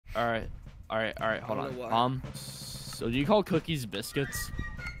Alright, hold on. So do you call cookies biscuits?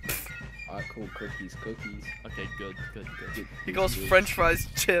 I call cookies cookies. Okay, good. He calls French fries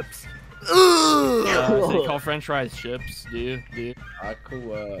chips. So you call French fries chips? Do you? I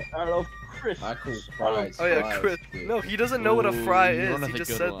call I love crisps. I call fries. Oh yeah, fries, Chris. dude. No, he doesn't know what a fry Ooh, you is. don't He have the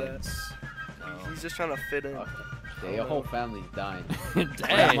just good said ones. that. He's just trying to fit in. Okay. Yeah, your whole family's dying.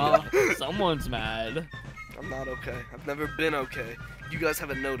 Dang, someone's mad. I'm not okay. I've never been okay. You guys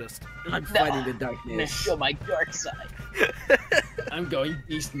haven't noticed. I'm fighting the darkness. Show my dark side. I'm going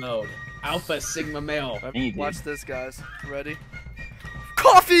beast mode. Alpha Sigma male. Watch this, guys. Ready?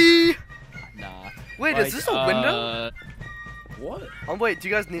 Coffee! Nah. Wait, is this a window? What? Wait. Do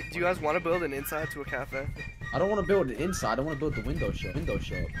you guys want to build an inside to a cafe? I don't want to build an inside. I want to build the window shop. Window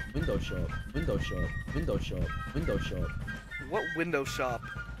shop. Window shop. Window shop. Window shop. Window shop. What window shop?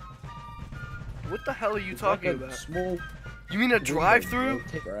 What the hell are you It's talking like a about? small. You mean a drive-through?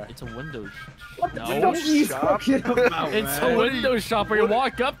 It's a window What the No. window shop? It's a window shop where you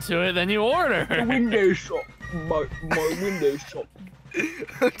walk up to it, then you order. The window shop. My window shop.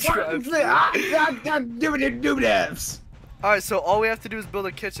 Alright, so all we have to do is build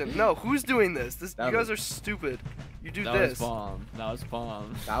a kitchen. No, who's doing this? You That guys was- are stupid. You do That this. was bomb.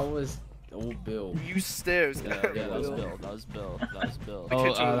 That was old Bill. Use stairs. Yeah, that was Bill. The Oh,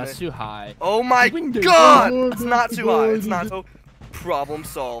 kitchen that's was too high. Oh my Window. god! It's not too high. It's not so. Problem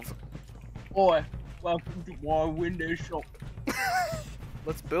solved. Boy, welcome to my window shop.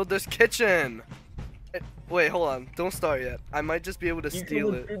 Let's build this kitchen. Wait, hold on. Don't start yet. I might just be able to You steal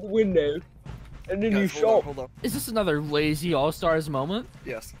come it. through the window, and then you Guys, hold on, shop. hold on. Is this another lazy all-stars moment?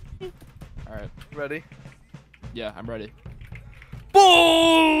 Yes. Alright. Ready? Yeah, I'm ready.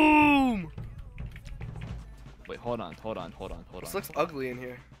 Boom! Wait, hold on. This looks ugly in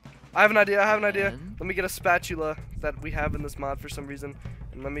here. I have an idea. Man. Let me get a spatula that we have in this mod for some reason,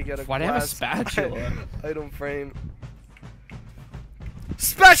 and let me get a Why do you have a glass spatula? item frame.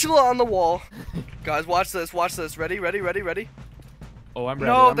 Spatula on the wall. Guys, watch this. Watch this. Ready? Oh, I'm ready.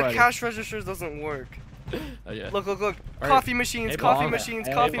 No, I'm the ready. cash registers doesn't work. Oh, yeah. Look. Alright. Coffee machines. Hey, Coffee Bomb. machines.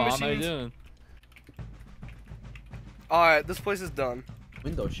 Hey, Coffee Bomb, how you machines. doing? All right, this place is done.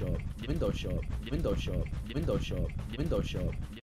 Window shop. Window shop. Window shop. Window shop. Window shop.